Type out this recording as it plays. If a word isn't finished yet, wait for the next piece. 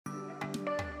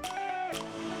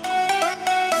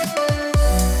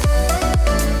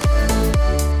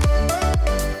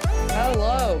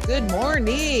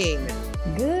morning.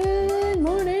 Good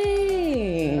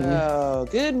morning. Oh,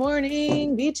 good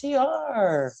morning,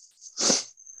 BTR.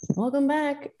 Welcome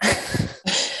back.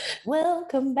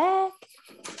 Welcome back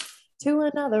to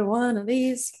another one of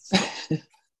these.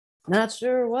 Not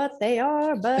sure what they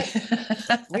are, but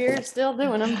we're still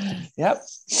doing them. Yep.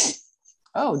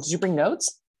 Oh, did you bring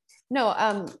notes? No,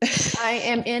 I'm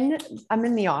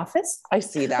in the office. I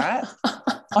see that.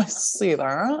 I see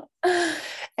that.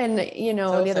 And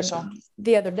So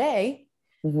the other day,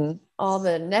 Mm-hmm. all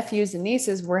the nephews and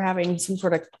nieces were having some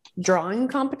sort of drawing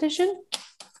competition.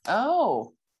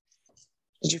 Oh.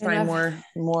 Did you find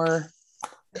more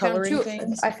coloring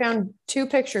things? I found two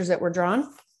pictures that were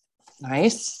drawn.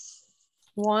 Nice.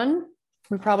 One,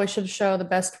 we probably should show the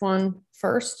best one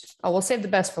first. Oh, we'll save the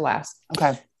best for last.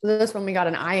 Okay. So this one, we got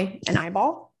an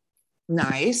eyeball.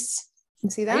 Nice. You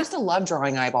see that? I used to love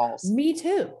drawing eyeballs. Me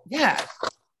too. Yeah.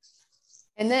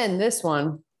 And then this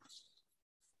one,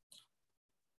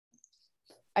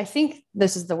 I think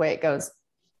this is the way it goes.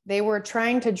 They were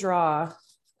trying to draw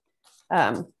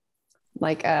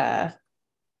like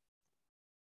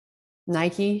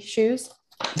Nike shoes.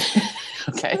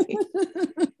 Okay.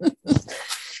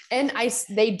 And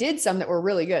they did some that were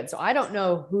really good. So I don't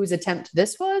know whose attempt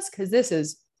this was, because this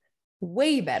is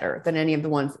way better than any of the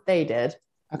ones that they did.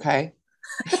 Okay.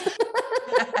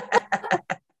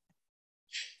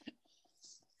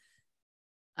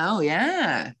 Oh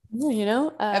yeah.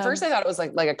 At first I thought it was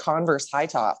like a Converse high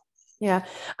top. Yeah,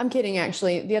 I'm kidding.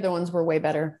 Actually, the other ones were way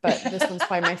better, but this one's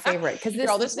probably my favorite because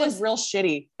this one's real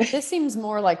shitty. This seems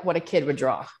more like what a kid would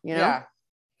draw. Yeah.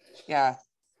 Yeah.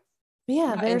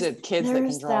 Yeah. Not into kids that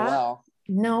can draw well.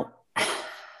 No.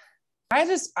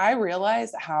 I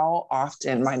realize how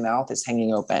often my mouth is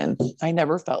hanging open. I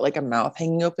never felt like a mouth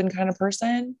hanging open kind of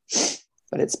person,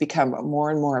 but it's become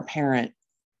more and more apparent.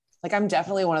 Like I'm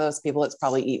definitely one of those people that's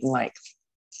probably eaten like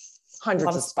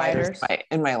hundreds of spiders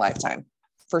in my lifetime,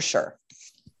 for sure.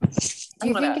 Do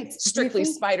you think it's strictly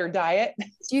spider diet?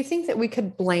 Do you think that we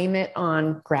could blame it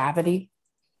on gravity?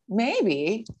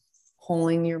 Maybe.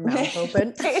 Holding your mouth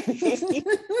open.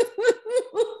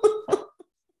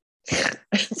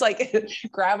 It's like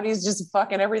gravity's just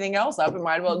fucking everything else up. It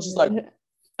might as well just like.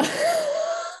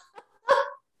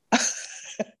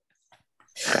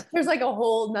 There's like a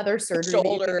whole nother surgery.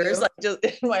 Shoulders, like just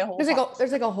my whole.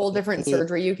 There's like a whole different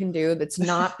surgery you can do that's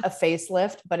not a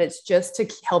facelift, but it's just to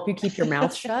help you keep your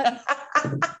mouth shut.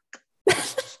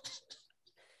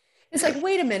 It's like,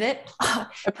 wait a minute.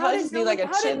 It probably just be like a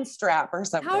chin strap or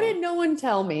something. How did no one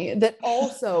tell me that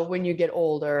also when you get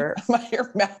older,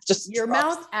 your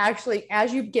mouth actually,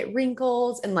 as you get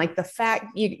wrinkles and like the fat,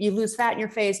 you lose fat in your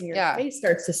face and your face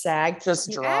starts to sag.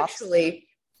 Just drops. Actually,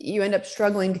 you end up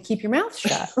struggling to keep your mouth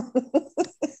shut.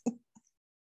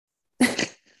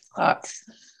 It's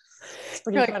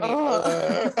pretty funny.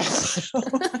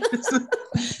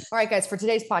 All right, guys, for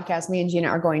today's podcast, me and Gina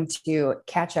are going to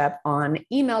catch up on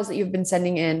emails that you've been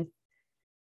sending in.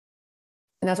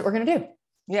 And that's what we're going to do.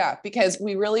 Yeah, because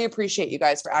we really appreciate you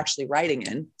guys for actually writing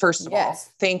in. First of all,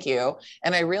 thank you.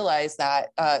 And I realize that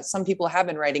some people have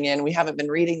been writing in. We haven't been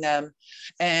reading them.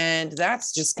 And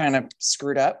that's just kind of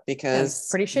screwed up because that's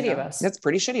pretty shitty of us. That's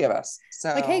pretty shitty of us.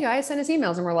 So like, hey guys, send us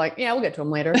emails. And we're like, yeah, we'll get to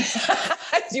them later.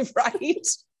 You're right.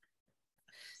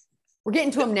 We're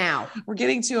getting to them now. We're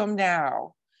getting to them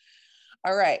now.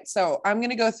 All right. So I'm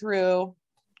going to go through.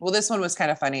 Well, this one was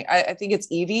kind of funny. I think it's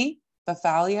Evie. And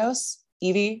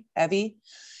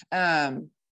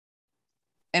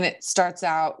it starts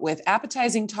out with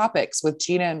appetizing topics with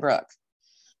Gina and Brooke.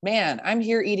 Man, I'm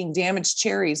here eating damaged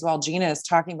cherries while Gina is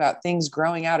talking about things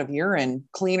growing out of urine,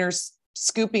 cleaners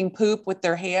scooping poop with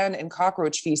their hand, and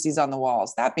cockroach feces on the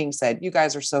walls. That being said, you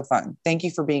guys are so fun. Thank you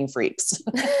for being freaks.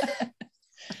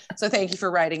 So thank you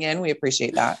for writing in. We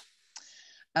appreciate that.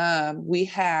 We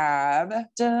have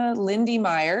Lindy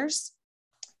Myers.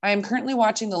 I am currently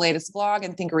watching the latest vlog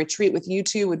and think a retreat with you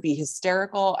two would be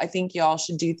hysterical. I think y'all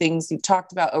should do things you've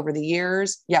talked about over the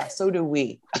years. Yeah, so do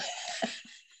we.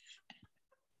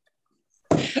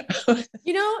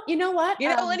 You know what?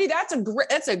 Lindy, that's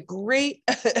a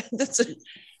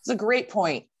great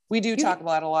point. We do talk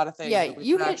about a lot of things. Yeah,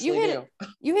 you hit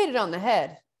it on the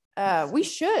head. We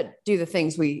should do the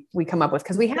things we come up with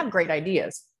because we have great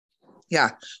ideas.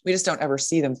 Yeah, we just don't ever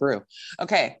see them through.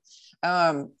 Okay.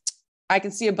 I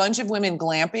can see a bunch of women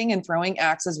glamping and throwing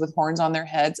axes with horns on their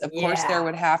heads. Of course, there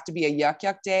would have to be a yuck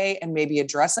yuck day and maybe a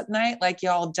dress up night like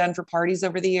y'all have done for parties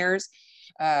over the years,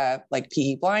 like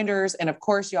PE blinders. And of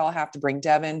course, y'all have to bring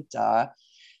Devin. Duh.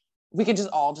 We could just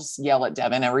yell at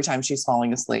Devin every time she's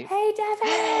falling asleep. Hey, Devin.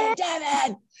 Hey,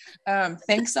 Devin.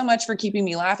 Thanks so much for keeping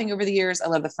me laughing over the years. I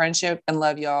love the friendship and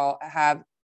love y'all have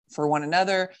for one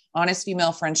another. Honest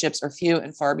female friendships are few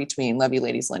and far between. Love you,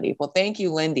 ladies, Lindy. Well, thank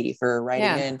you, Lindy, for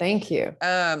writing in. Thank you.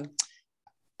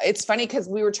 It's funny because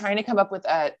we were trying to come up with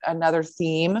another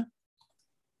theme.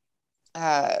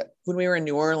 When we were in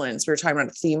New Orleans, we were talking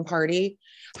about a theme party.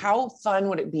 How fun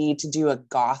would it be to do a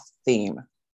goth theme?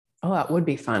 Oh, that would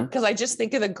be fun. Because I just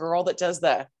think of the girl that does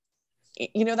that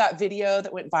video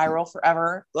that went viral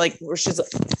forever, like where she's like,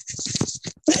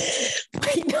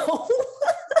 I know.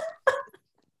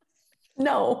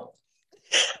 No.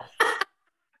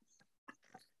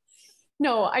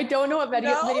 No, I don't know what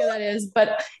video that is,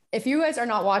 but if you guys are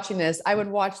not watching this, I would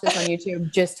watch this on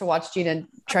YouTube just to watch Gina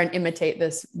try and imitate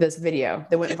this video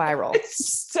that went viral.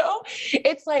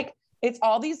 It's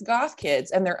all these goth kids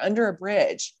and they're under a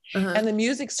bridge and the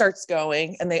music starts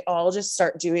going and they all just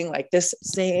start doing like this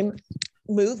same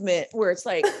movement where it's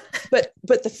like, but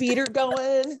the feet are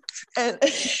going and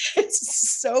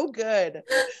it's so good.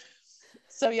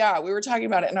 So yeah, we were talking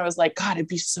about it and I was like, God, it'd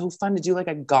be so fun to do like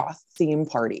a goth theme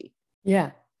party.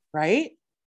 Yeah. Right?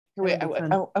 Wait, I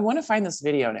want to find this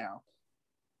video now.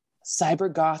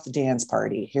 Cyber goth dance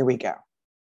party. Here we go.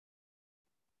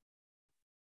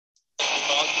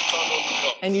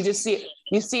 And you see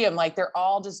them like they're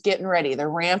all just getting ready. They're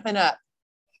ramping up.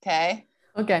 Okay.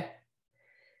 Okay.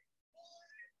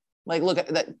 Like, look at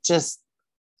that.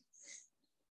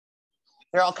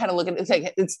 They're all kind of looking. It's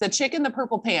like, it's the chick in the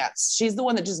purple pants. She's the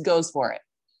one that just goes for it.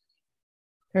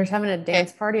 They're just having a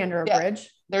dance party under a bridge.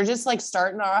 They're just like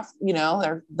starting off,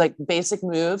 they're like basic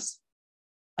moves.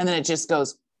 And then it just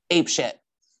goes ape shit.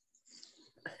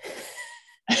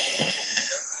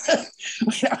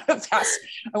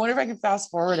 I wonder if I can fast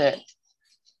forward it.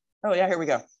 Oh yeah, here we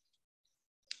go.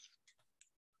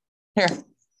 Here.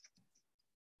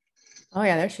 Oh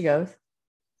yeah, there she goes.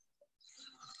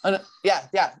 Oh, no.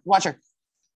 Yeah. Watch her.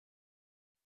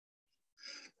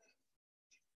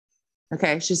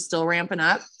 Okay, she's still ramping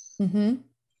up. Mm-hmm.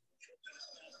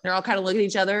 They're all kind of looking at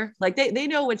each other. Like they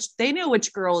know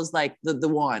which girl is like the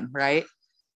one, right?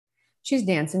 She's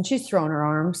dancing. She's throwing her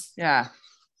arms. Yeah.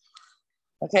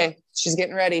 Okay, she's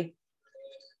getting ready.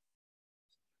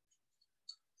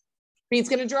 Beat's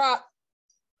gonna drop.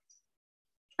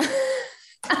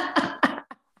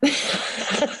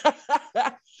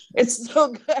 It's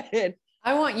so good.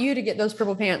 I want you to get those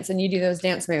purple pants and you do those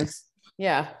dance moves.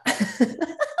 Yeah.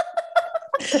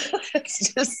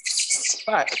 It's just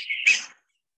fuck.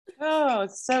 Oh,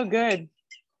 it's so good.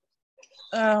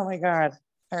 Oh my God.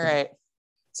 All right.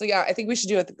 So yeah, I think we should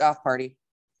do it at the golf party.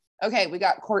 Okay, we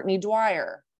got Courtney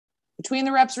Dwyer. Between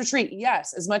the reps retreat,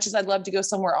 yes. As much as I'd love to go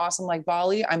somewhere awesome like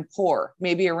Bali, I'm poor.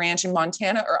 Maybe a ranch in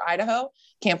Montana or Idaho,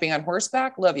 camping on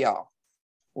horseback. Love y'all.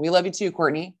 We love you too,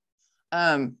 Courtney.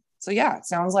 So yeah, it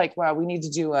sounds like, wow, we need to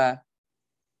do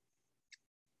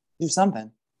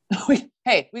something. We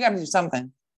got to do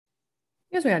something.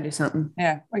 Yes, we got to do something.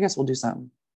 Yeah, I guess we'll do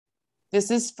something. This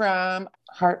is from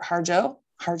Harjot.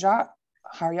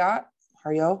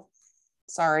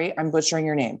 Sorry, I'm butchering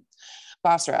your name.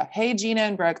 Basra. Hey, Gina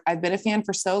and Brooke. I've been a fan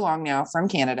for so long now from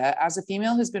Canada. As a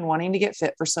female who's been wanting to get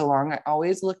fit for so long, I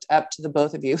always looked up to the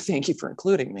both of you. Thank you for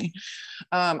including me.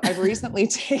 I've recently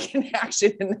taken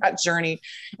action in that journey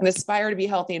and aspire to be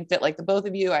healthy and fit like the both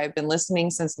of you. I've been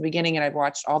listening since the beginning and I've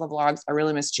watched all the vlogs. I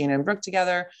really miss Gina and Brooke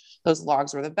together. Those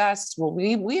vlogs were the best. Well,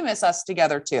 we miss us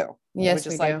together too. Yes,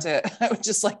 I would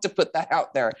just like to put that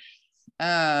out there.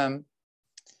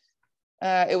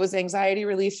 It was anxiety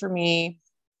relief for me.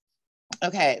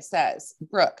 Okay, it says,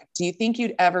 Brooke, do you think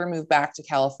you'd ever move back to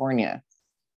California?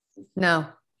 No.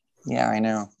 Yeah, I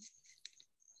know.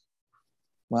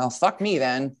 Well, fuck me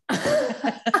then.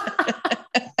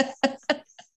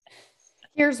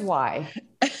 Here's why.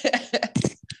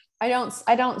 I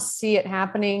don't see it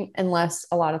happening unless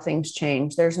a lot of things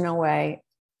change. There's no way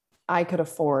I could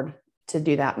afford to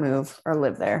do that move or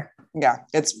live there. Yeah,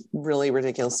 it's really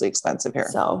ridiculously expensive here.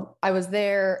 So I was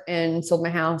there and sold my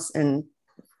house, and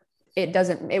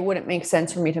it wouldn't make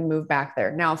sense for me to move back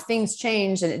there. Now, if things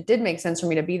changed and it did make sense for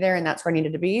me to be there and that's where I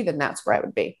needed to be, then that's where I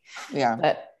would be. Yeah.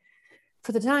 But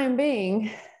for the time being,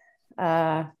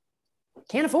 can't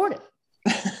afford it.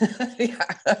 Yeah.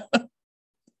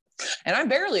 And I'm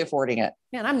barely affording it.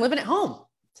 Man, I'm living at home.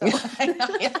 So.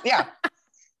 Yeah.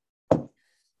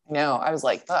 No, I was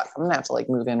like, fuck, I'm gonna have to like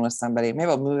move in with somebody. Maybe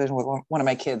I'll move in with one of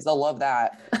my kids. They'll love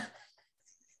that.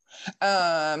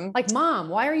 Like, Mom,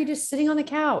 why are you just sitting on the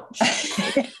couch?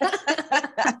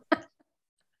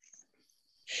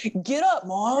 Get up,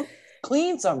 Mom,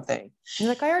 clean something. You're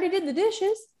like, I already did the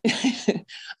dishes.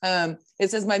 It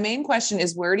says, my main question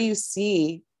is, where do you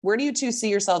see where do you two see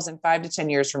yourselves in 5 to 10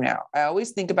 years from now? I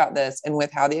always think about this, and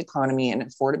with how the economy and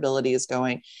affordability is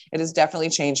going, it has definitely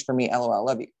changed for me. LOL.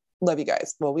 Love you. Love you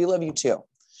guys. Well, we love you too.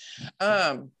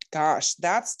 Gosh,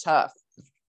 that's tough.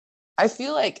 I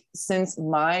feel like since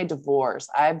my divorce,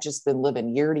 I've just been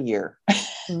living year to year,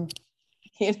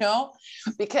 you know,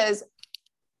 because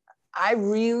I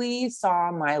really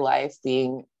saw my life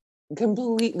being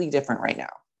completely different right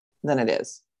now than it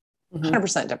is.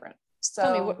 100% different. So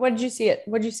tell me, what did you see it?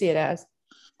 What did you see it as?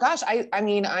 Gosh, I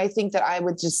mean, I think that I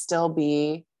would just still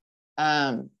be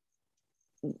at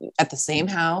the same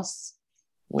house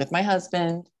with my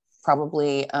husband,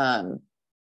 probably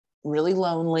really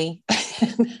lonely.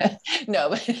 No,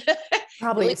 but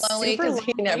probably really lonely because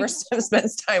he never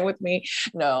spends time with me.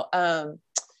 No,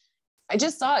 I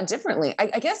just saw it differently.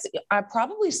 I guess I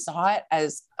probably saw it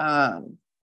as I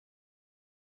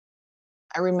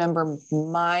remember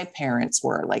my parents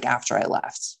were like after I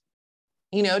left,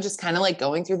 you know, just kind of like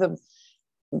going through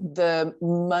the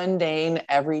mundane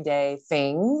everyday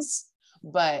things,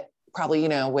 but probably, you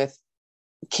know, with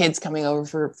kids coming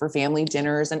over for family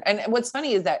dinners. And what's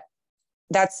funny is that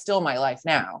that's still my life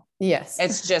now. Yes.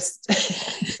 It's just,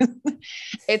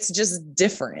 it's just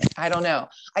different. I don't know.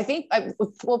 I think,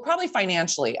 well, probably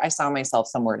financially, I saw myself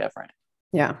somewhere different.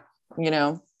 Yeah. You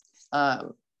know,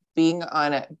 being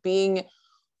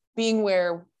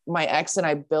where my ex and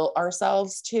I built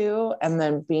ourselves to, and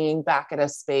then being back at a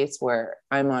space where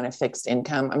I'm on a fixed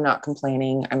income. I'm not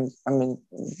complaining. I'm in,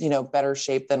 you know, better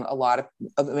shape than a lot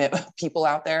of people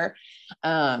out there.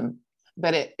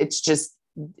 But it's just,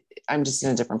 I'm just in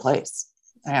a different place.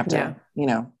 I have to, you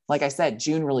know, like I said,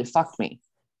 June really fucked me.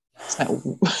 Spent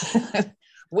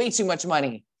way too much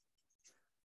money.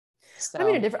 So. I'm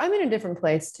in a different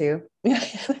place too.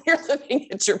 You're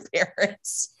living at your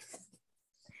parents'.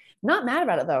 Not mad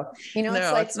about it though. You know,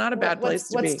 no, it's not a bad place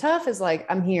to be. What's tough is like,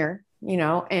 I'm here, you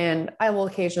know, and I will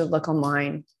occasionally look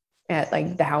online at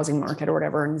like the housing market or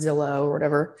whatever, and Zillow or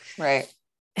whatever. Right.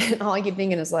 And all I keep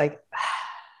thinking is like,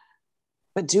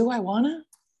 but do I want to?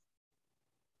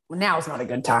 Well, now is not a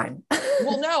good time.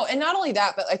 Well, no. And not only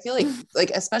that, but I feel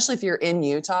like, especially if you're in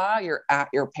Utah, you're at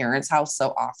your parents' house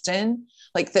so often.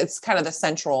 Like that's kind of the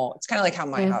central, it's kind of like how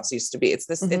my house used to be. It's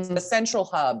this, it's the central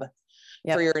hub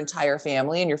for your entire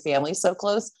family, and your family's so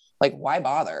close. Like, why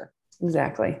bother?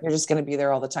 Exactly. You're just going to be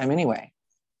there all the time anyway.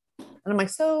 And I'm like,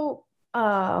 so,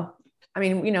 I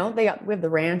mean, you know, we have the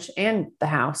ranch and the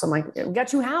house. I'm like, we got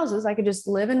 2 houses. I could just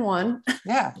live in one.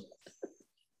 Yeah.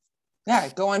 Yeah.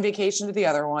 Go on vacation to the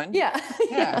other one. Yeah.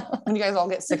 Yeah. When you guys all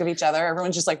get sick of each other,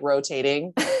 everyone's just like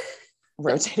rotating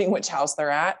which house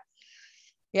they're at.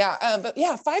 Yeah. But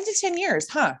yeah, 5 to 10 years,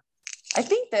 huh? I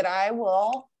think that I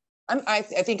will, I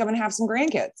think I'm going to have some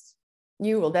grandkids.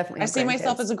 You will definitely. I see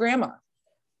myself as a grandma.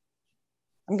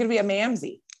 I'm going to be a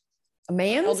mamsie. A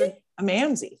mamsie? A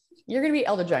mamsie. You're going to be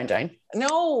Elder Giant.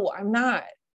 No, I'm not.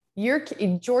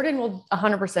 Jordan will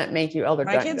 100% make you Elder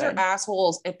Giant. My kids are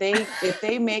assholes. If they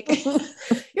make,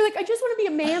 you're like, I just want to be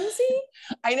a mamsie.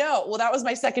 I know. Well, that was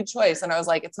my second choice. And I was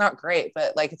like, it's not great,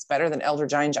 but like, it's better than Elder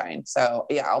Giant. So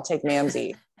yeah, I'll take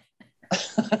mamsie.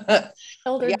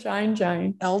 Elder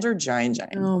Giant. Elder Giant.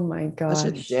 Oh my gosh. Such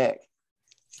a dick.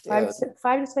 5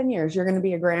 to 10 years, you're going to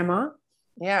be a grandma.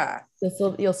 Yeah.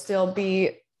 You'll still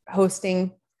be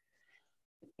hosting,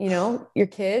 you know, your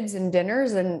kids and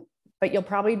dinners, but you'll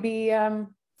probably be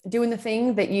doing the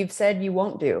thing that you've said you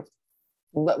won't do.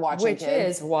 Which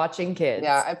is watching kids.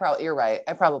 Yeah, you're right.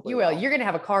 I probably will. You're going to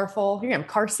have a car full. You're going to have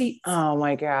car seats. Oh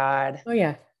my God. Oh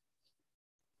yeah.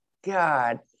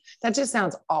 God. That just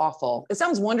sounds awful. It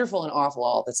sounds wonderful and awful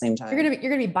all at the same time. You're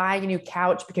gonna be buying a new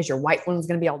couch because your white one's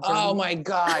gonna be all dirty. Oh my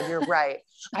God, you're right.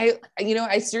 I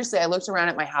seriously, I looked around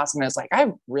at my house and I was like,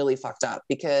 I really fucked up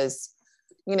because,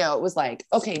 you know, it was like,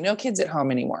 okay, no kids at home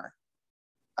anymore.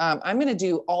 I'm gonna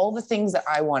do all the things that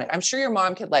I wanted. I'm sure your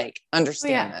mom could like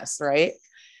understand this, right?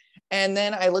 And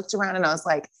then I looked around and I was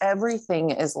like, everything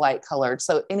is light colored.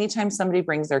 So anytime somebody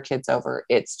brings their kids over,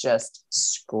 it's just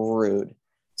screwed.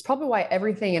 It's probably why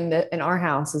everything in our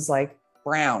house is like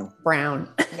brown.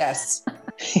 Yes.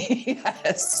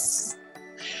 Yes.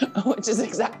 Which is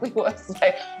exactly what was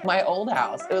like my old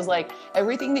house. It was like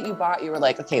everything that you bought, you were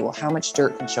like, okay, well, how much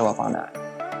dirt can show up on that?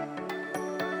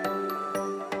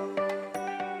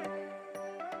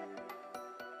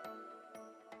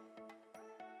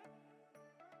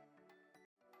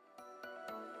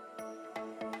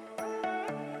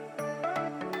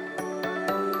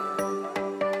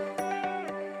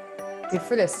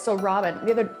 For this. So Robin,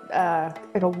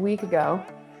 like a week ago,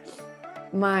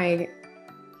 my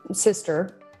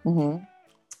sister,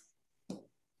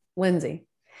 Lindsay,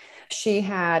 she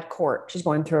had court. She's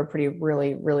going through a pretty,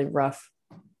 really, really rough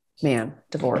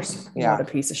divorce. Yeah. What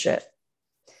a piece of shit.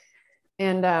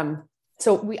 And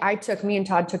so me and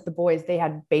Todd took the boys. They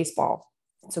had baseball.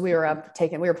 So we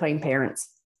were playing parents.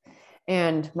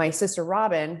 And my sister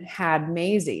Robin had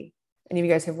Maisie. Any of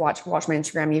you guys have watched my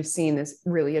Instagram, you've seen this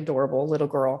really adorable little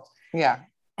girl. Yeah.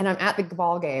 And I'm at the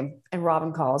ball game and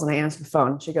Robin calls and I answer the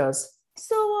phone. She goes,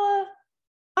 so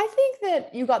I think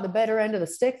that you got the better end of the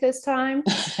stick this time.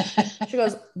 She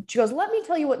goes, let me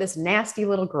tell you what this nasty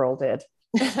little girl did.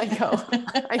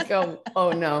 I go,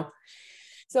 oh no.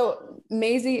 So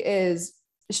Maisie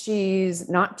she's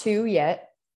not 2 yet.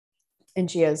 And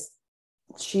she is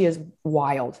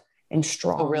wild and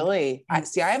strong. Oh, really? I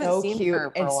haven't so seen cute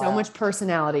her for and a while. so much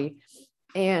personality.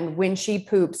 And when she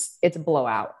poops, it's a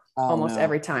blowout almost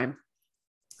every time.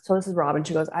 So this is Robin.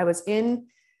 She goes, I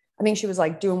think she was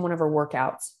like doing one of her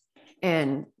workouts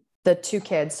and the 2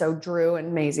 kids. So Drew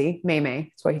and Maisie, May,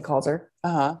 that's what he calls her.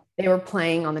 Uh-huh. They were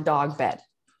playing on the dog bed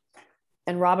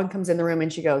and Robin comes in the room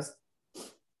and she goes,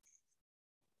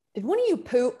 did one of you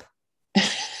poop?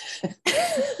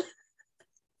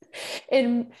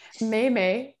 And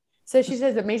May says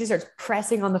that Maisie starts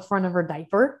pressing on the front of her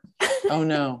diaper. Oh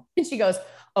no. And she goes,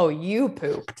 oh, you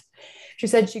pooped. She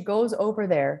said she goes over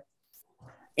there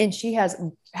and she has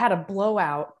had a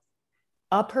blowout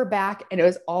up her back and it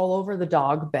was all over the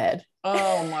dog bed.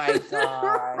 Oh my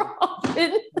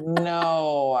God.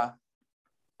 No.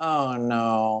 Oh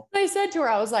no. I said to her,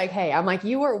 I was like, hey,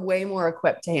 you are way more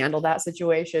equipped to handle that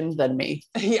situation than me.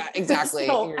 Yeah, exactly.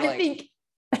 So I think,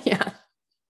 yeah.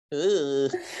 Ugh.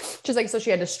 She's like, so she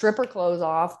had to strip her clothes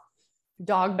off,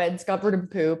 dog bed covered in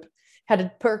poop, had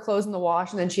to put her clothes in the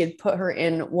wash. And then she had put her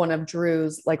in one of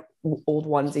Drew's like old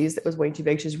onesies that was way too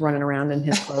big. She's running around in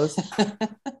his clothes.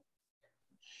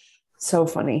 So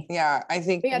funny. Yeah. I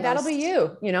think. But yeah, that'll be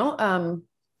you,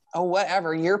 oh,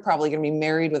 whatever. You're probably going to be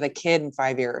married with a kid in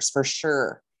 5 years for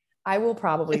sure. I will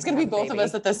probably. It's going to be both of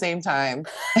us at the same time.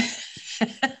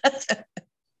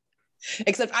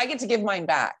 Except I get to give mine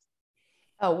back.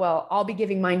 Oh, well, I'll be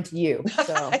giving mine to you.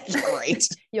 So great.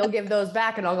 You'll give those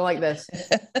back and I'll go like this.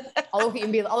 I'll look at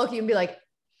you and be like,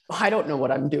 I don't know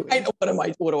what I'm doing. I know,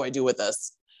 what do I do with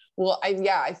this? Well,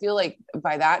 I feel like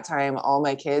by that time, all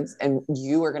my kids and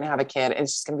you are going to have a kid and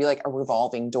it's just going to be like a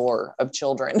revolving door of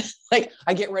children. Like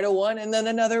I get rid of one and then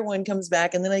another one comes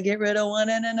back and then I get rid of one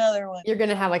and another one. You're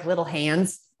going to have like little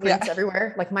hands prints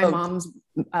everywhere. Like my mom's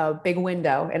big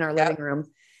window in our living room.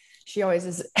 She always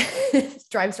is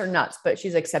drives her nuts, but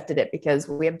she's accepted it because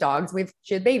we have dogs.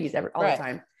 She had babies all the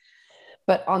time.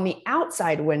 But on the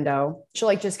outside window, she'll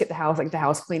like just get the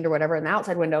house cleaned or whatever. And the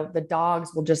outside window, the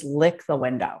dogs will just lick the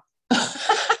window.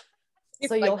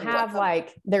 So you'll have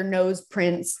like their nose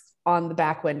prints on the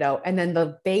back window. And then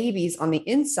the babies on the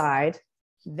inside,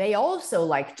 they also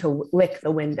like to lick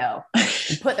the window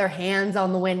and put their hands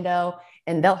on the window.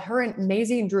 And her and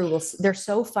Maisie and Drew they're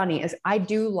so funny as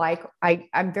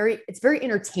it's very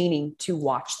entertaining to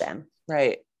watch them.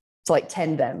 Right. To like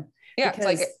tend them. Yeah.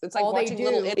 It's like watching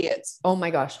little idiots. Oh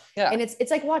my gosh. Yeah. And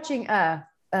it's like watching,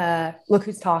 Look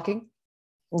Who's Talking.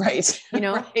 Right.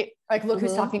 Right. Like Look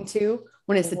Who's Talking Too,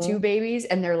 when it's the 2 babies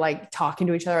and they're like talking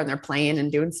to each other and they're playing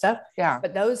and doing stuff. Yeah.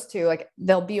 But those 2, like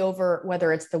they'll be over,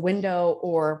 whether it's the window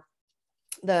or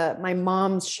my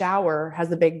mom's shower has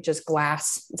the big just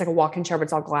glass. It's like a walk-in shower, but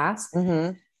it's all glass.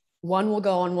 Mm-hmm. One will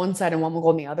go on one side and one will go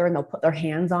on the other and they'll put their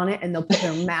hands on it and they'll put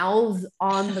their mouths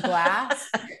on the glass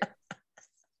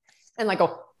and like,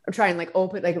 try and like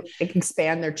open, like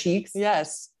expand their cheeks.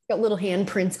 Yes. Got little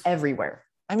handprints everywhere.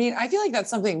 I mean, I feel like that's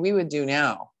something we would do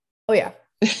now. Oh yeah.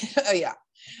 Oh yeah.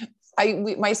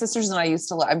 My sisters and I used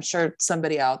to, I'm sure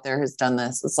somebody out there has done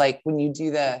this. It's like when you do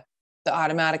the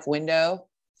automatic window,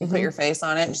 you put your face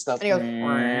on it and just go.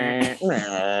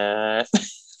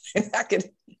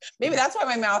 Maybe that's why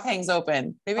my mouth hangs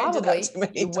open. Maybe probably. I did that too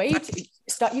many times.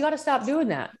 Stop. You got to stop doing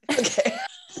that. Okay.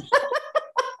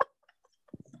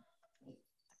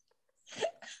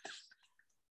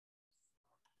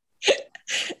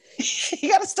 You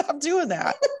got to stop doing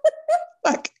that.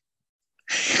 Fuck.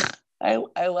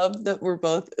 I love that we're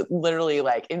both literally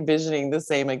like envisioning the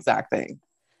same exact thing.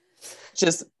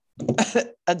 Just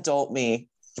adult me.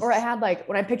 Or I had like,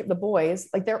 when I picked up the boys,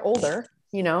 like they're older,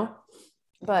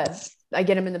 but I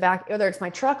get them in the back, whether it's my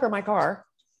truck or my car,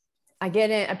 I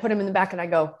get in, I put them in the back and I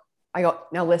go,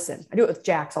 now listen, I do it with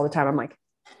Jax all the time. I'm like,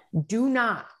 do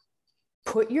not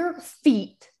put your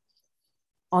feet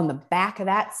on the back of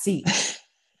that seat.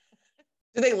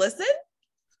 Do they listen?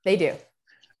 They do.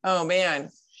 Oh man.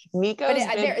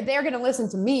 They're going to listen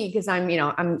to me because I'm the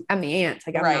aunt.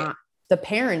 Like I'm not the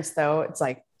parents though. It's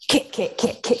like, Kit.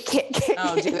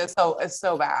 Oh, dude, it's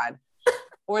so bad.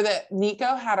 Or that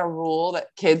Nico had a rule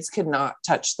that kids could not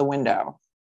touch the window.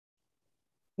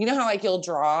 You know how like you'll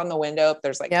draw on the window if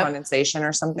there's like condensation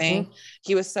or something? Mm-hmm.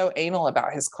 He was so anal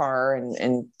about his car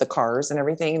and the cars and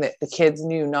everything that the kids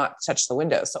knew not to touch the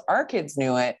window. So our kids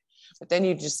knew it, but then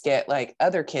you just get like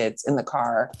other kids in the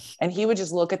car and he would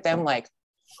just look at them like,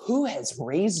 who has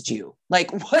raised you?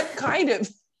 Like what kind of,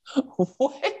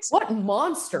 what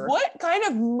monster? What kind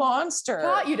of monster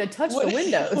taught you to touch the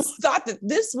windows? Thought that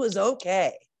this was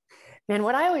okay. Man,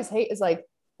 what I always hate is like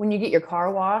when you get your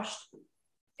car washed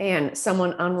and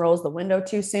someone unrolls the window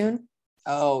too soon.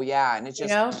 Oh yeah. And it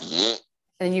just, you know,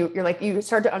 and you're like, you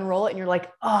start to unroll it and you're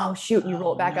like, oh shoot. And you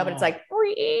roll it back up and it's like,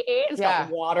 it's got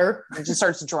water. It just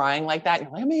starts drying like that. And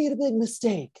you're like, I made a big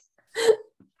mistake.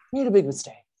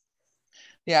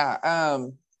 Yeah.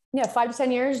 5 to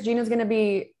 10 years, Gina's going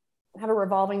to have a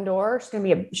revolving door.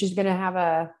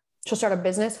 She'll start a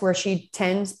business where she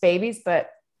tends babies,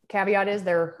 but caveat is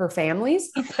they're her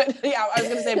families. But, yeah. I was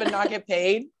going to say, but not get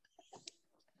paid.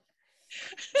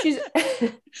 She's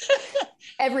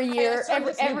every year,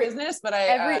 every business, but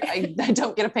I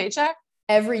don't get a paycheck.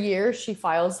 Every year she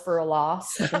files for a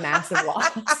loss, like a massive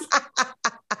loss.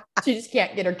 She just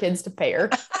can't get her kids to pay her.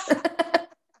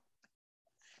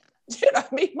 Dude, I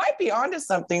mean, might be onto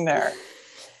something there.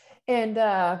 And,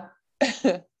 well,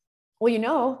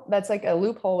 that's like a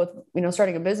loophole with,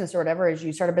 starting a business or whatever, is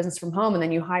you start a business from home and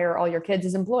then you hire all your kids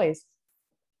as employees.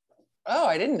 Oh,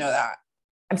 I didn't know that.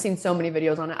 I've seen so many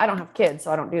videos on it. I don't have kids,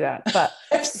 so I don't do that, but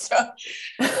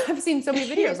I've seen so many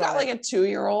videos. You've got like a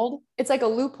 2-year-old. It's like a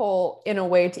loophole in a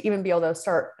way to even be able to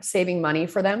start saving money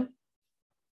for them.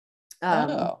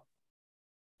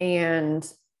 And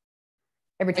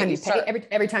every time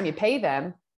every time you pay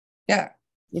them,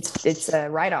 it's a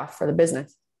write-off for the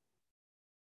business.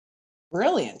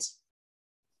 Brilliant.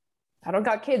 I don't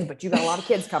got kids, but you got a lot of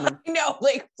kids coming. No,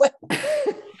 like what?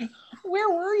 Where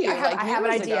were you? I have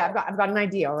an idea. I've got an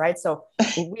idea. All right. So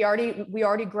we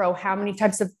already grow how many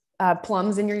types of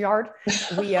plums in your yard?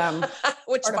 We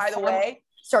which by the way,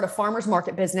 start a farmer's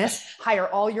market business, hire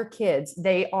all your kids.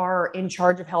 They are in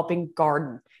charge of helping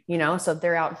garden, so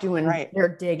they're out doing,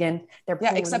 they're digging, they're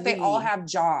except weeds. They all have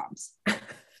jobs.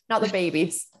 Not the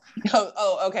babies.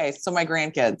 Oh, okay. So my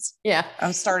grandkids. Yeah.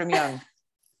 I'm starting young.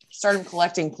 Started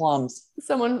collecting plums.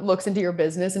 Someone looks into your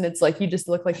business and it's like, you just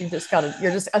look like you're just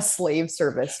a slave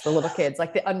service for little kids,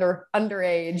 like the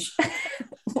underage.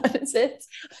 What is it?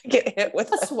 I get hit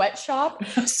with a sweatshop.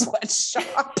 A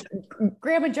sweatshop.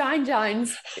 Grandma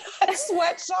Gine's. A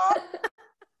sweatshop.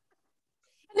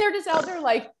 And they're just out there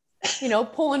like,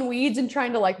 pulling weeds and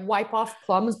trying to like wipe off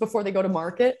plums before they go to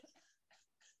market.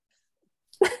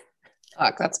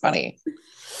 Fuck, that's funny.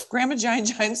 Grandma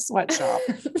Gine's sweatshop.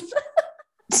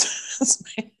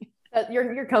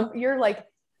 You're like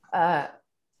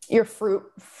your fruit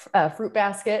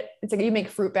basket. It's like you make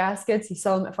fruit baskets. You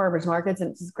sell them at farmers markets,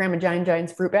 and it's Grandma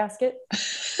Gine's fruit basket.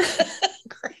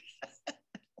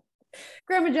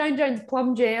 Grandma Gine's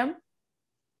plum jam.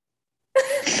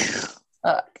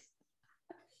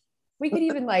 We could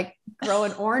even like grow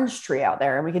an orange tree out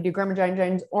there, and we could do Grandma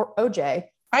Gine's or OJ.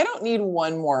 I don't need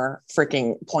one more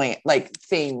freaking plant, like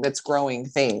thing that's growing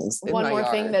things. One more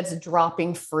thing that's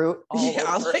dropping fruit.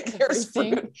 Like there's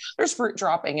fruit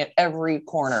dropping at every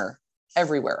corner,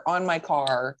 everywhere on my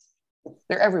car.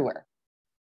 They're everywhere.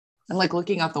 And like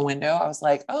looking out the window, I was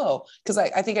like, oh, because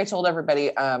I think I told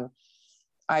everybody, I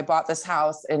bought this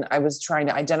house and I was trying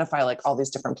to identify like all these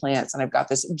different plants. And I've got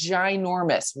this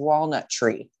ginormous walnut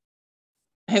tree.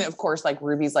 And of course, like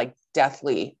Ruby's like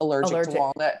deathly allergic to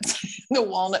walnuts. The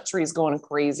walnut tree is going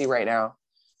crazy right now.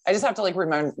 I just have to like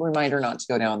remind her not to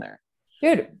go down there.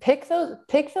 Dude, pick those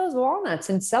walnuts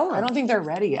and sell them. I don't think they're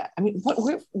ready yet. I mean, what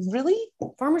really?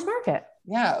 Farmers market.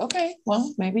 Yeah. Okay.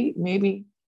 Well, maybe.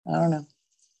 I don't know.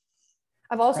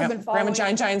 I've also been following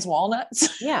Grandma Gine's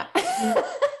walnuts. Yeah.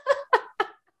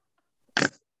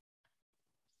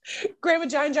 Grandma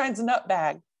Gine's nut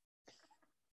bag.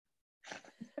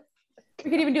 We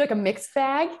could even do like a mixed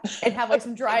bag and have like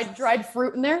some dried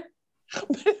fruit in there.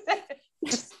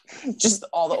 just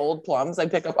all the old plums I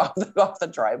pick up off the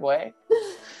driveway.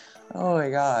 Oh my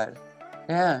God.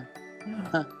 Yeah.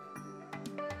 Huh.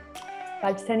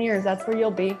 5 to 10 years, that's where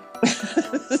you'll be.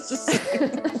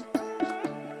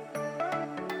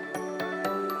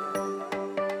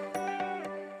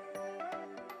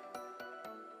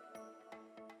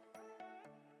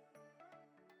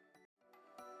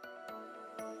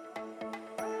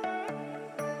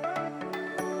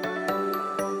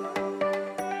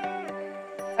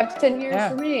 Up to 10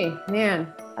 years for me,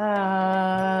 man.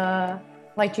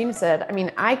 Like Gina said, I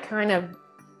mean, I kind of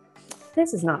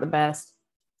this is not the best.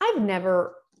 It's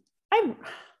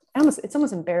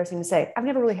almost embarrassing to say, I've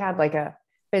never really had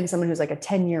been someone who's like a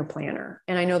 10-year planner.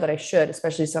 And I know that I should,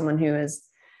 especially someone who has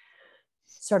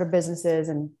started businesses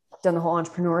and done the whole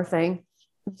entrepreneur thing.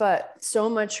 But so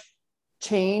much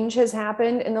change has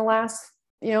happened in the last,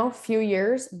 few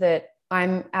years that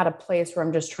I'm at a place where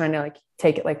I'm just trying to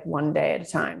take it one day at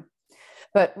a time.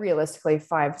 But realistically,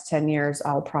 5 to 10 years,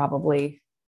 I'll probably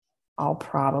have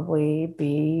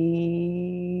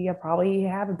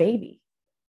a baby.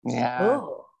 Yeah.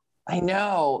 Oh, I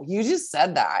know. You just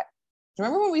said that.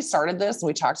 Remember when we started this and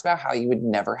we talked about how you would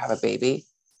never have a baby?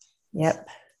 Yep.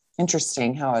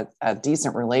 Interesting how a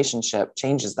decent relationship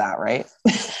changes that, right?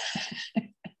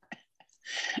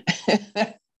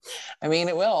 I mean,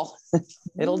 it will.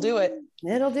 It'll do it.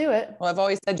 It'll do it. Well, I've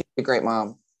always said you'd be a great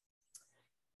mom.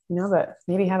 But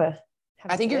maybe have a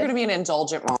I think you're going to be an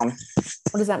indulgent mom.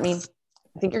 What does that mean?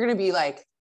 I think you're going to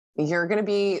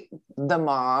be the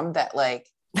mom that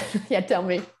yeah, tell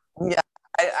me. Yeah.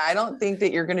 I don't think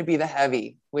that you're going to be the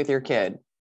heavy with your kid.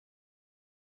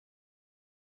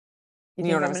 You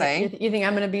know what I'm saying? You think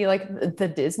I'm going to be like the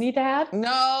Disney dad?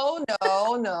 No.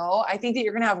 I think that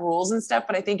you're going to have rules and stuff,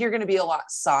 but I think you're going to be a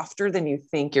lot softer than you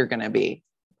think you're going to be.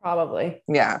 Probably.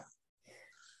 Yeah.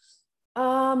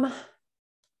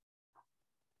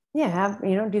 Yeah,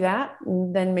 do that.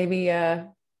 And then maybe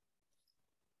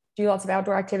do lots of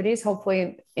outdoor activities.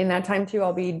 Hopefully in that time too,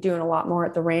 I'll be doing a lot more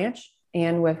at the ranch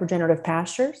and with regenerative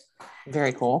pastures.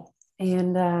 Very cool.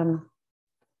 And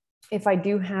if I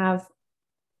do have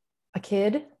a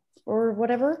kid or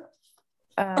whatever.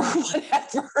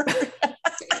 Whatever.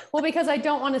 Well, because I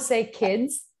don't want to say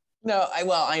kids. No,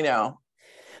 I know.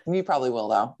 You probably will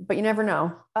though. But you never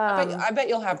know. I bet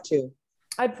you'll have two.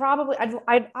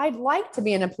 I'd like to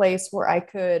be in a place where I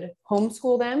could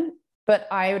homeschool them, but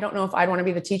I don't know if I'd want to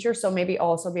be the teacher. So maybe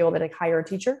also be able to hire a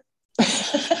teacher.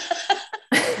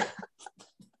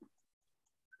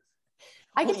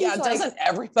 Doesn't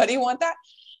everybody want that?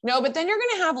 No, but then you're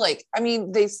going to have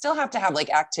they still have to have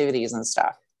activities and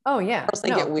stuff. Oh yeah. Or else they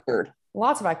get weird.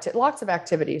 Lots of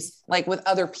activities. With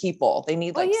other people. They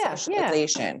need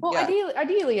socialization. Yeah. Well,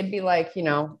 ideally it'd be Well,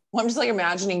 I'm just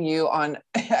imagining you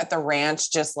at the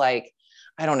ranch, just I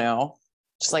don't know,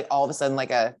 just all of a sudden like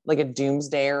a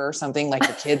doomsdayer or something.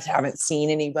 The kids haven't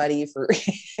seen anybody for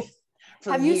years.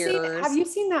 Have you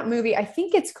seen that movie? I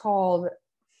think I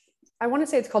want to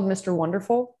say it's called Mr.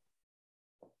 Wonderful.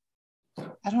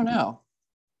 I don't know.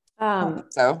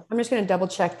 So I'm just going to double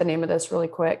check the name of this really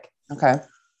quick. Okay.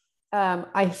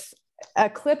 A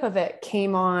clip of it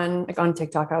came on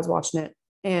TikTok. I was watching it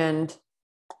and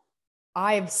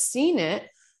I've seen it,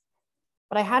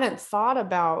 but I hadn't thought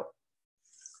about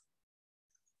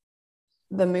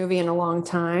the movie in a long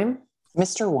time.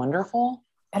 Mr. Wonderful?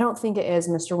 I don't think it is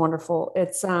Mr. Wonderful.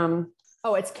 It's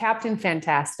it's Captain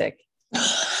Fantastic.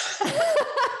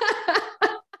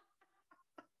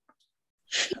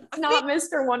 Not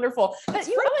Mr. Wonderful. But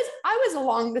I was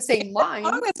along the same lines.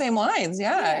 Along the same lines,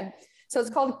 yeah. So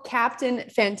it's called Captain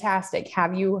Fantastic.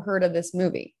 Have you heard of this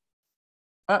movie?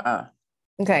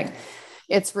 Okay.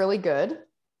 It's really good.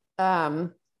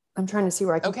 I'm trying to see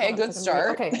where I can. Okay, good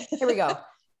start. Okay, here we go.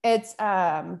 It's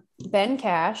Ben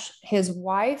Cash, his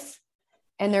wife,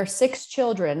 and their 6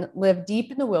 children live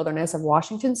deep in the wilderness of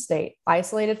Washington State,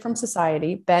 isolated from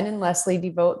society. Ben and Leslie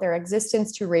devote their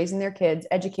existence to raising their kids,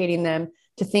 educating them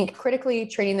to think critically,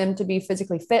 training them to be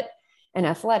physically fit and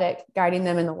athletic, guiding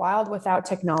them in the wild without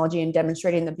technology, and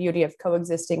demonstrating the beauty of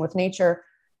coexisting with nature.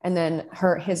 And then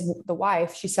the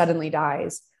wife, she suddenly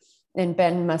dies, and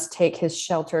Ben must take his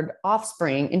sheltered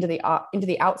offspring into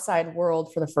the outside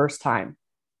world for the first time.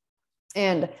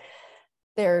 And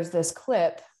there's this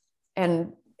clip,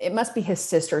 and it must be his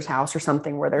sister's house or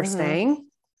something where they're staying.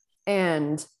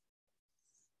 And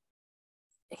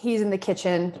he's in the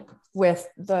kitchen with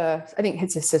I think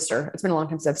it's his sister. It's been a long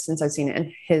time since I've seen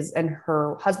it, and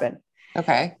her husband.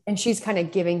 Okay. And she's kind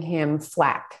of giving him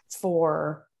flack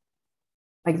for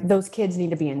those kids need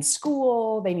to be in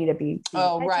school. They need to be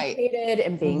educated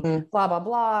and being blah, blah,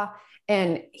 blah.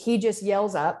 And he just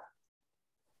yells up.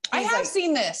 I have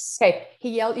seen this. Okay.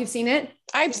 You've seen it?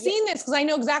 I've seen this because I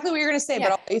know exactly what you're going to say,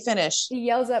 but I'll let you finish. He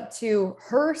yells up to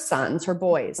her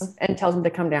boys, and tells them to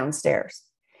come downstairs.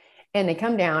 And they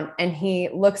come down, and he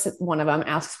looks at one of them,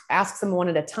 asks them one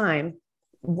at a time,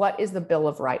 what is the Bill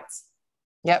of Rights?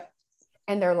 Yep.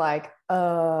 And they're like,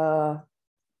 I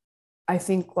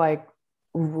think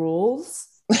rules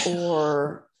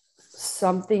or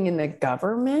something in the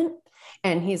government.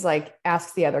 And he's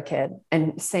asks the other kid,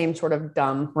 and same sort of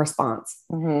dumb response.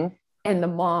 Mm-hmm. And the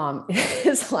mom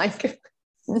is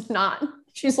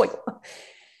she's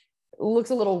looks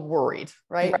a little worried,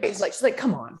 right? She's like,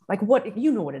 come on, like what,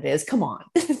 you know what it is. Come on.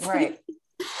 Right.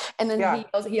 And then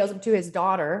he yells up to his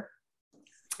daughter,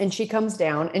 and she comes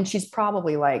down, and she's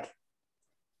probably like,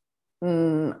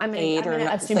 I'm gonna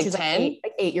assume she's 10?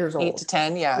 like 8 years old. 8 to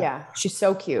 10. Yeah. Yeah. She's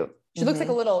so cute. She looks like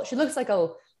a little,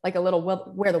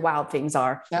 where the wild things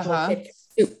are. Kid,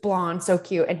 blonde, so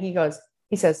cute. And he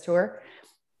says to her,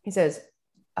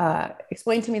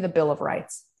 explain to me the Bill of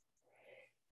Rights.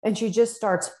 And she just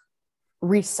starts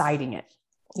reciting it.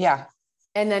 Yeah.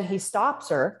 And then he stops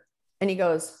her and he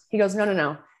goes,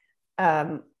 no.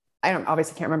 I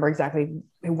obviously can't remember exactly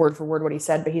word for word what he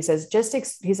said, but he says,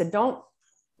 he said, don't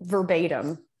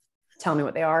verbatim tell me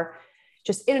what they are.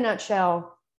 Just in a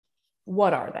nutshell,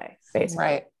 what are they? Basically.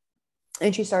 Right.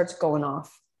 And she starts going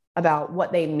off about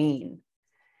what they mean.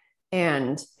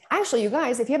 And actually, you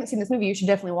guys, if you haven't seen this movie, you should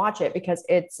definitely watch it, because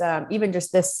it's even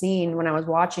just this scene when I was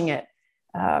watching it,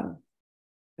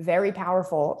 very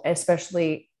powerful,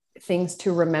 especially things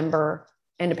to remember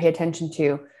and to pay attention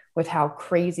to with how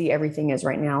crazy everything is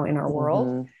right now in our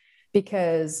world,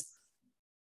 because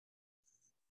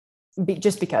and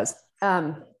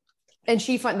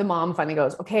the mom finally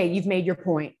goes, okay, you've made your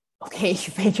point.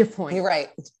 You're right.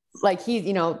 Like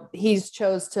he's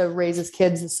chose to raise his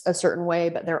kids a certain way,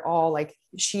 but they're all like,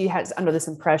 she has under this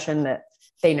impression that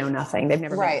they know nothing. They've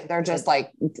never. Right. They're just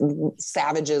like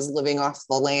savages living off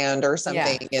the land or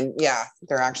something. Yeah. And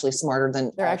they're actually smarter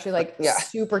than. They're actually like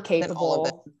super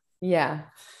capable. Yeah.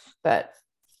 But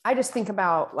I just think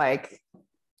about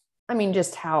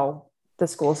just how the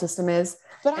school system is.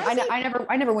 But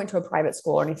I never went to a private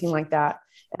school or anything like that.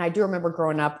 And I do remember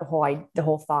growing up, the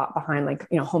whole thought behind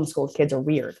homeschooled kids are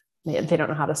weird. They don't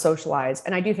know how to socialize.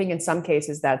 And I do think in some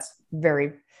cases that's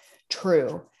very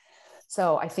true.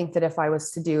 So I think that if I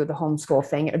was to do the homeschool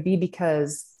thing, it would be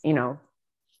because, the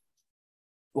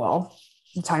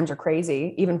times are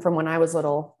crazy, even from when I was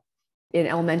little in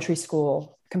elementary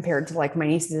school compared to like my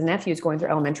nieces and nephews going through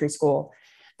elementary school,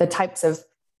 the types of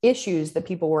issues that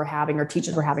people were having or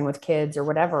teachers were having with kids or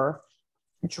whatever,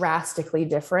 drastically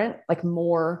different, like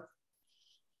more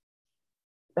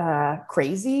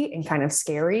crazy and kind of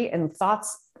scary, and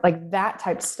thoughts like that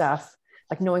type of stuff,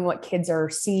 like knowing what kids are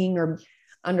seeing or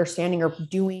understanding or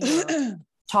doing or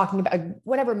talking about,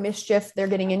 whatever mischief they're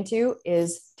getting into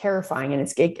is terrifying. And I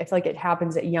feel like it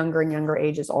happens at younger and younger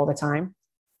ages all the time.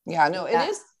 Yeah, no,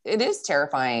 it is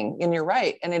terrifying, and you're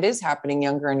right. And it is happening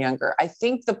younger and younger. I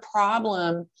think the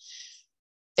problem,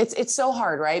 it's so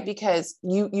hard, right? Because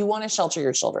you want to shelter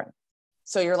your children.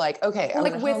 So you're like, okay,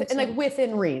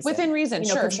 within reason.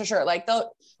 Sure.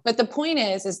 But the point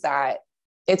is that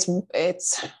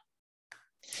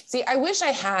see, I wish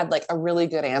I had like a really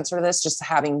good answer to this, just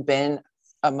having been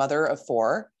a mother of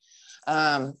 4.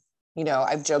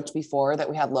 I've joked before that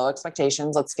we had low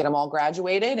expectations. Let's get them all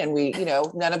graduated. And we,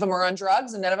 none of them are on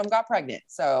drugs and none of them got pregnant.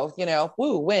 So,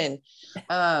 win.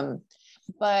 They've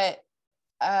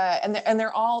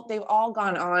all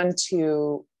gone on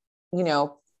to,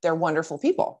 they're wonderful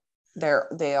people.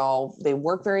 They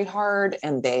work very hard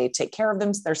and they take care of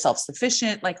them. They're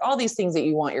self-sufficient, like all these things that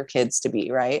you want your kids to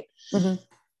be. Right. Mm-hmm.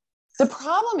 The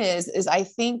problem is I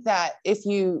think that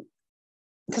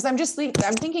because I'm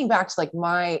thinking back to like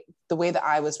the way that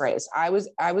I was raised. I was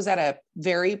at a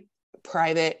very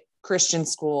private Christian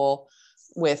school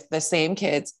with the same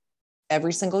kids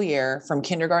every single year from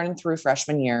kindergarten through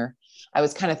freshman year. I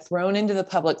was kind of thrown into the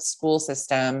public school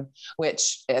system,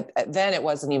 which then it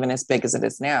wasn't even as big as it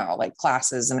is now, like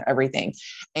classes and everything.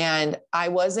 And I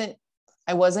wasn't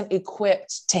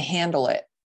equipped to handle it.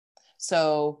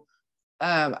 So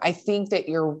I think that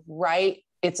you're right.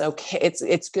 It's okay.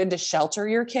 It's good to shelter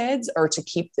your kids or to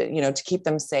keep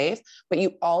them safe, but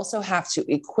you also have to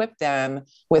equip them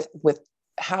with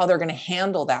how they're going to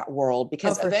handle that world,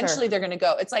 because eventually they're going to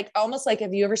go. It's like, almost like,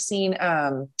 have you ever seen,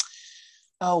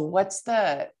 there's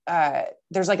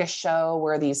like a show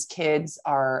where these kids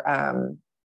are,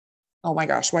 oh my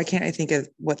gosh, why can't I think of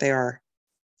what they are?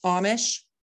 Amish.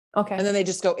 Okay. And then they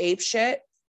just go ape shit.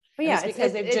 But yeah,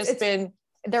 because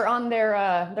they're on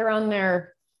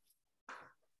their,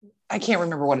 I can't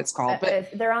remember what it's called,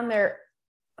 but they're on their,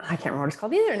 I can't remember what it's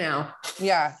called either now.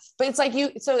 Yeah. But it's like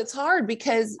so it's hard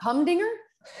because humdinger.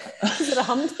 Is it a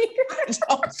humdinger? I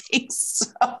don't think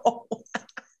so.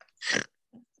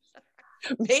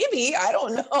 Maybe, I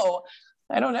don't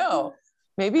know.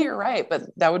 Maybe you're right, but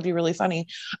that would be really funny.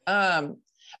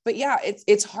 But yeah,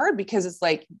 it's hard because it's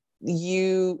like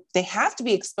they have to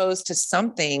be exposed to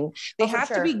something. They have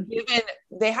to be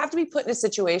put in a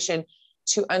situation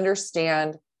to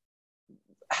understand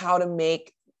how to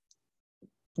make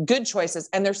good choices,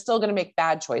 and they're still going to make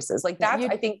bad choices. Like that,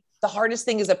 I think the hardest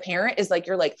thing as a parent is like,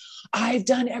 you're like, I've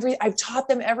taught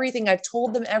them everything. I've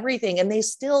told them everything and they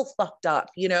still fucked up,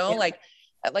 you know,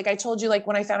 like I told you, like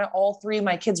when I found out all 3 of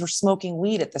my kids were smoking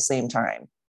weed at the same time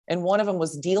and one of them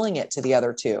was dealing it to the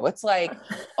other 2. It's like,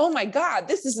 oh my God,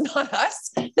 this is not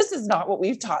us. This is not what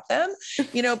we've taught them,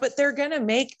 you know, but they're going to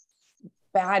make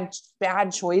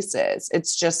bad choices.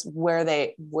 It's just where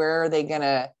are they going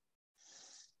to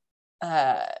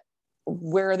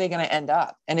end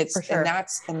up? And it's, for sure.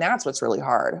 and that's what's really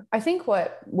hard. I think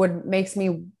what makes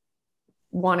me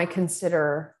want to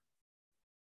consider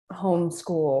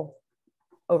homeschool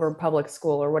over public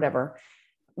school or whatever,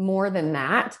 more than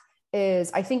that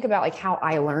is I think about like how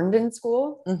I learned in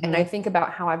school. Mm-hmm. And I think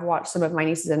about how I've watched some of my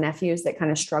nieces and nephews that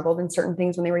kind of struggled in certain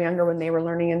things when they were younger, when they were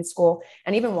learning in school,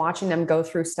 and even watching them go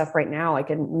through stuff right now, like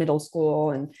in middle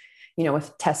school and, you know,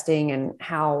 with testing and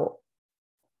how,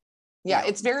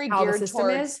 it's very geared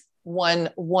towards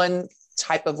one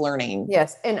type of learning.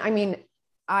 Yes. And I mean,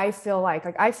 I feel like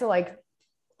I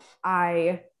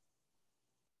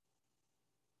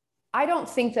don't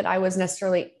think that I was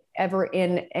necessarily ever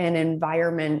in an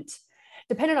environment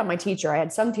dependent on my teacher. I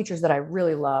had some teachers that I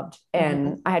really loved and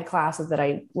mm-hmm. I had classes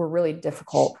that were really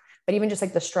difficult, but even just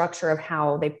like the structure of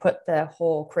how they put the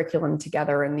whole curriculum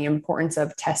together and the importance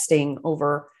of testing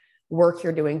over work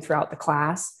you're doing throughout the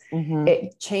class, mm-hmm.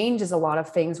 it changes a lot of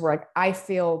things where I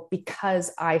feel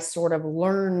because I sort of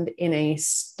learned in a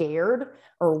scared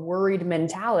or worried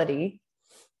mentality,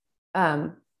 I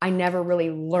never really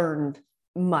learned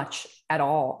much at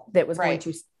all that was going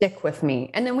to stick with me.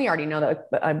 And then we already know that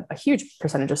a huge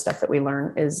percentage of stuff that we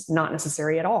learn is not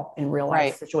necessary at all in real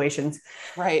life situations.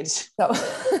 Right. So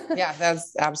yeah,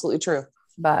 that's absolutely true.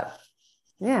 But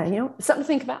yeah, you know, something to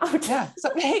think about. Yeah.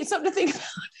 Something to think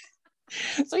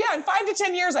about. So yeah, in 5 to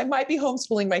 10 years, I might be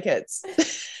homeschooling my kids.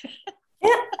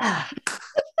 Yeah.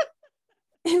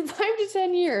 In 5 to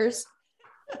 10 years.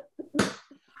 I'm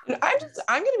going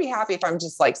to be happy if I'm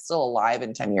just like still alive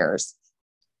in 10 years.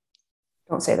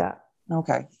 Don't say that.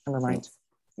 Okay. Never mind.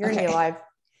 You're going to be alive.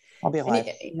 I'll be alive.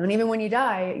 And even when you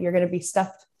die, you're going to be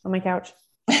stuffed on my couch.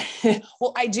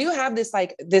 Well, I do have this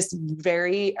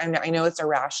very, I know it's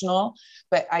irrational,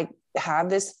 but I have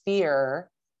this fear.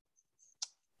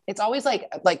 It's always like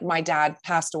my dad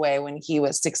passed away when he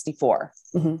was 64.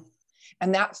 Mm-hmm.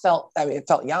 And that it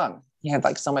felt young. He had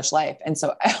like so much life. And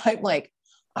so I'm like,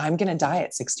 I'm going to die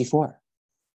at 64.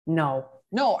 No,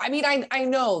 I mean, I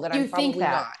know that I'm probably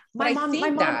not, but I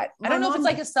think that. I don't know if it's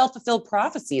like a self-fulfilled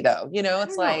prophecy though. You know,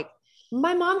 it's like.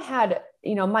 My mom had,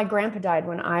 you know, my grandpa died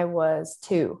when I was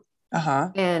 2.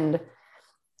 Uh-huh. And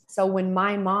so when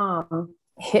my mom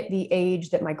hit the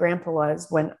age that my grandpa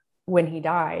was when he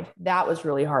died, that was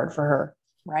really hard for her.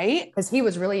 Right. Because he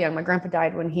was really young. My grandpa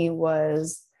died when he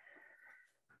was,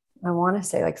 I want to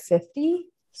say like 50.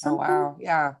 Something. Oh, wow.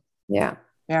 Yeah. Yeah.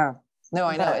 Yeah. No,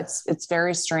 I know it's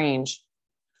very strange.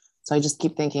 So I just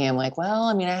keep thinking, I'm like, well,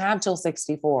 I mean, I have till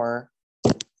 64.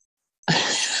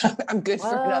 I'm good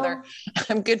for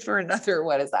another,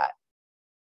 what is that?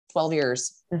 12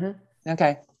 years. Mm-hmm.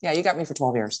 Okay. Yeah. You got me for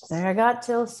 12 years. I got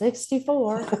till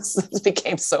 64. This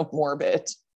became so morbid.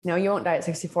 No, you won't die at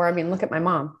 64. I mean, look at my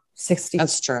mom. 60.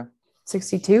 That's true.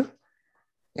 62.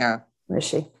 Yeah. Where is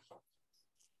she?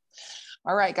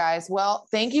 All right, guys. Well,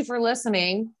 thank you for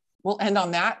listening. We'll end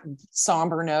on that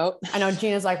somber note. I know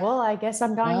Gina's like, well, I guess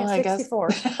I'm dying at 64.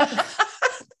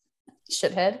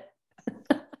 Shithead.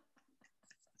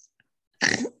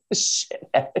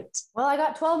 Shithead. Well, I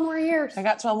got 12 more years. I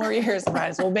might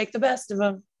as well make the best of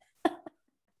them.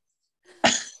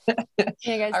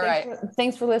 Hey guys,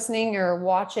 thanks for listening or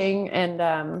watching. And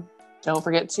don't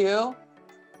forget to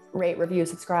rate, review,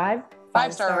 subscribe.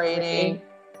 5-star rating.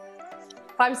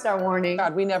 5-star warning.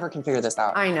 God, we never can figure this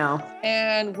out. I know.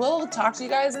 And we'll talk to you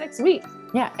guys next week.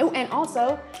 Yeah. Oh, and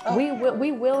also we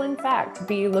will in fact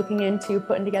be looking into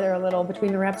putting together a little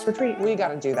Between the Reps retreat. We got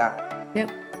to do that. Yep.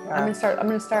 Yeah. We're going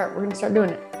to start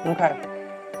doing it. Okay.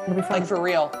 It'll be fun. Like for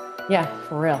real. Yeah,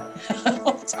 for real. For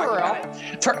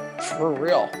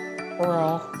real. For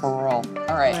real.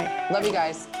 All right. Love you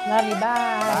guys. Love you.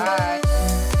 Bye. Bye.